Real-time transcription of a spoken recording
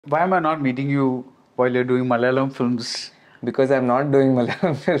Why am I not meeting you while you're doing Malayalam films? Because I'm not doing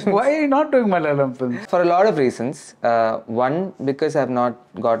Malayalam films. Why are you not doing Malayalam films? For a lot of reasons. One, because I've not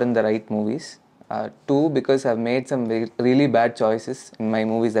gotten the right movies. Two, because I've made some really bad choices in my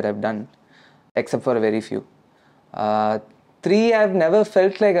movies that I've done, except for a very few. Three, I've never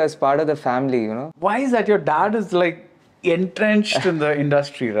felt like I was part of the family, Why is that? Your dad is like entrenched in the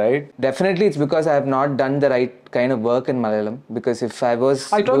industry, right? Definitely, it's because I have not done the right kind of work in Malayalam. Because if I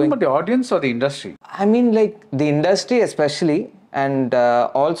was Are you talking about the audience or the industry? I mean, like the industry especially, and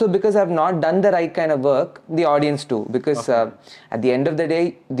also because I've not done the right kind of work, the audience too. Because at the end of the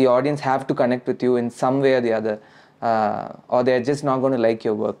day, the audience have to connect with you in some way or the other, or they're just not going to like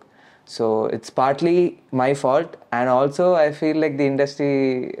your work. So it's partly my fault, and also I feel like the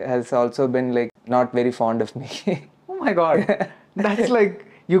industry has also been like not very fond of me. Oh my God. That's like,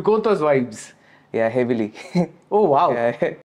 you got those vibes. Yeah, heavily. Oh wow. Yeah.